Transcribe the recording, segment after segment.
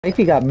If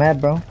he got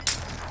mad, bro.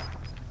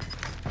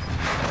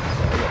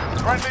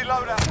 Friendly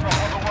loadout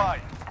drop on the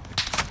way.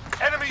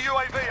 Enemy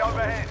UAV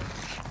overhead.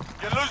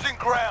 You're losing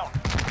ground.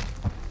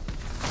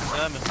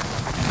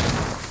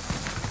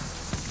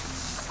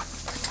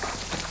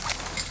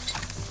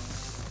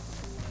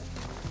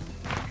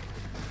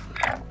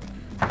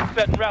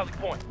 Setting rally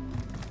point.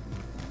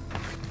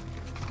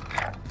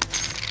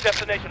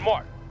 Destination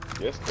marked.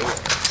 Yes, sir.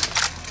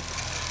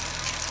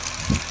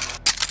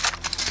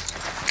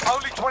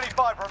 Only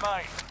 25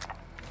 remain.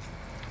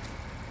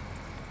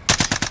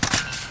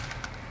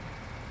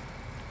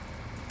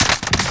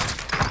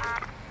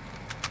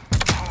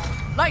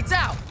 Lights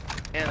out!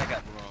 And I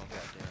got the wrong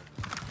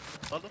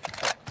goddamn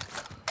motherfucker.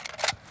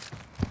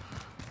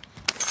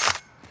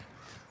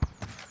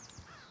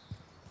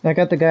 I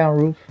got the guy on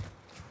roof.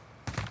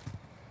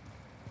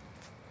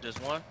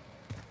 Just one?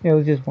 Yeah, it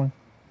was just one.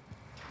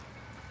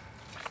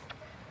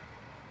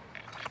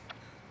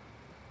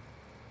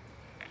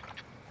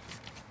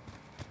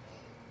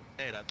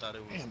 Hey, I thought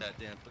it was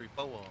goddamn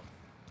 3-4 on.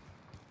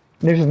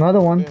 There's another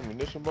one. Damn,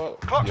 munition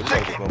box. Clock's Yeah, we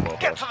gotta ticking. get some more.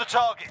 Get to the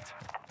target.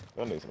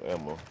 I need some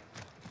ammo.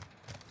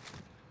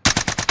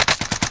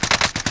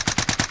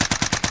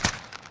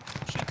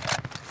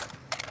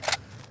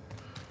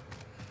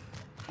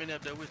 Been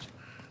up there with you.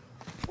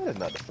 That's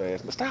not the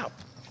fast, but stop.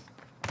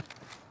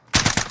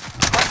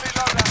 Friendly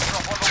loadout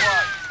drop on the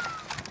way.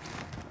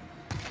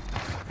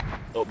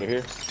 Oh, they're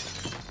here.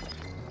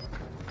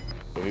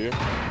 They're here.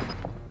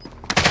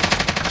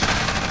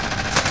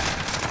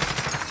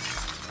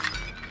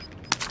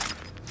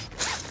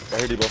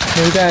 Right here, Debo.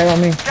 There's a guy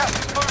on me. Gas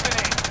is moving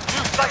in.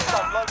 New safe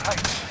zone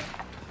located.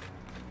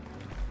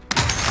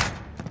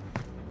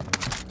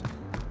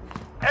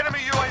 Enemy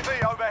UAV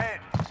overhead.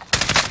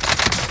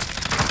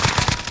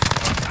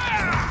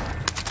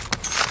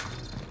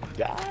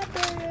 God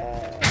damn.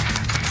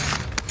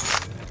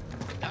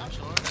 I'm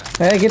sure that.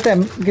 Hey, get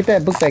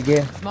that book back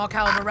here. Small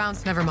caliber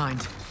rounds, never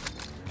mind.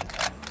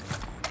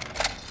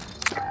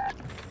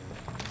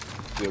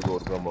 Still go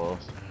to grandma's.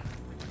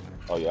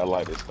 Oh yeah, I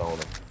like this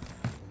stoner.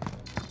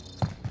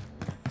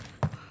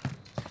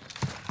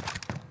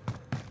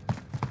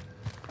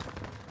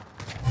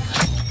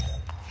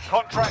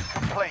 Contract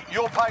complete.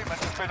 Your payment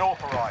has been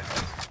authorized.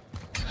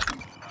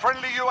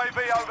 Friendly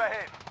UAV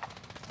overhead.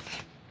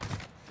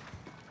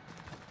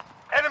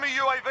 Enemy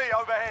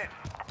UAV overhead.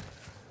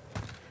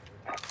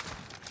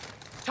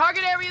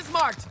 Target area is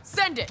marked.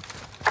 Send it.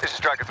 This is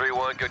Striker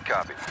 3-1, good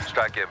copy.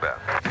 Strike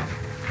inbound.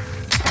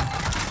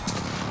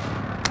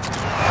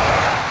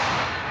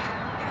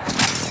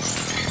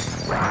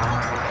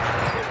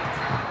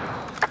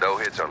 No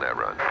hits on that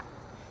run.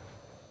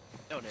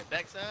 On that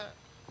backside?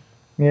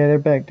 Yeah, they're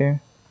back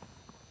there.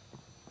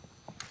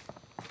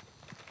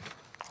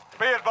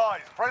 Be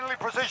advised, friendly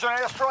precision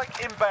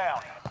airstrike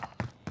inbound.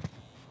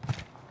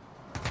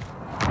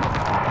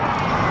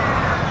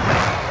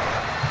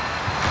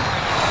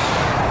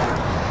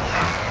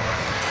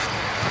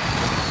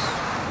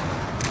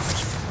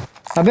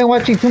 I've been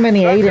watching too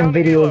many Back Aiden down to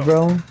videos,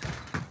 Hilo. bro.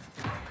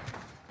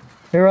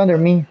 They're under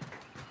me.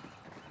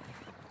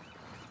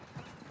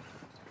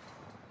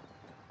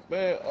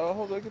 Man,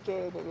 Jose, get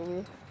your ass back over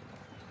here.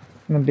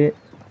 In a bit.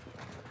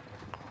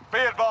 Be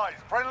advised,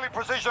 friendly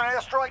precision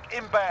airstrike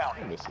inbound.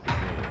 I miss it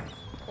again.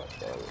 God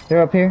damn it.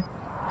 They're up here.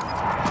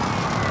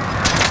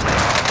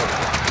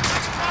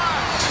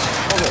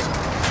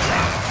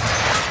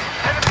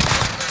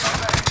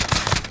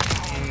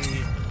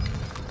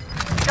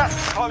 Gas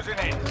is closing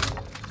in.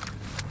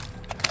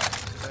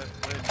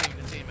 Where the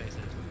teammates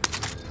at?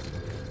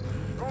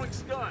 Throwing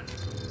stun.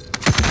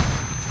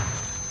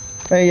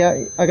 Hey,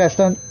 yeah, I got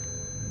stunned.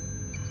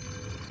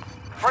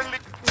 Friendly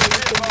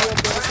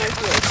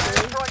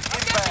airstrike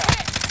inbound.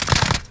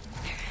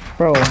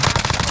 Bro.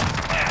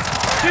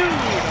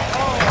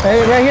 Hey,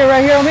 right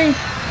here on me.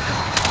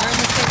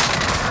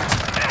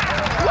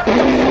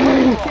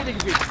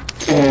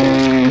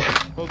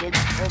 Jose, get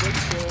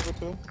your ass up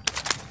here.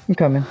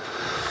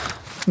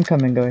 I'm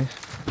coming, guys.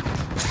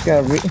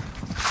 Got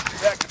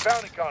Active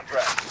bounty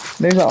contract.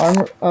 There's an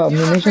armor,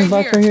 munitions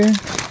box right here.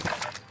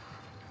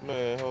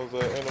 Man, Jose,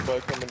 ain't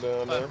nobody coming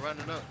down there.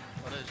 Running up.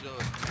 Oh, that's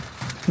yours.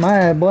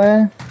 My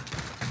boy.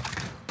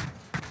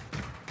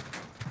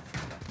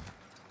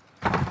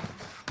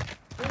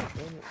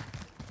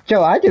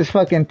 Joe, I just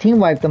fucking team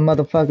wiped the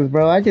motherfuckers,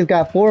 bro. I just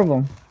got 4 of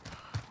them.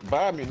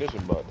 Buy a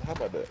munition box. How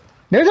about that?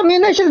 There's a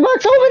munitions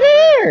box over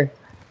there.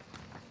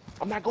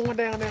 I'm not going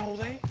down there,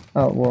 Jose.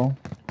 Oh well,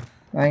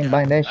 I ain't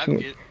buying that I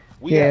can shit.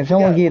 get- Yeah,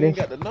 someone get we it. ain't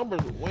got the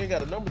numbers. We ain't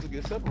got the numbers to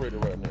get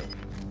separated right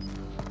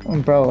now.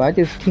 Bro, I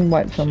just team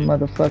wiped some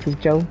motherfuckers,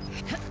 Joe.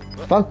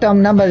 Fuck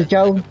them numbers,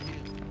 Joe.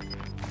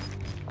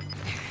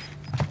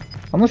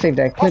 I'm gonna save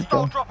that clip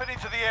Hostile though. dropping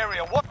into the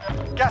area. What?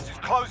 Gas is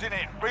closing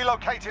in.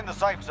 Relocating the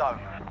safe zone.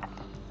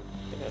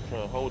 They're not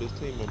trying to hold his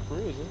team in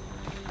prison.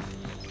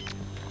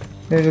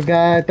 There's a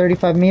guy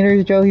 35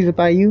 meters, Joe. He's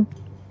by you.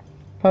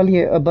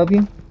 Probably above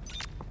you.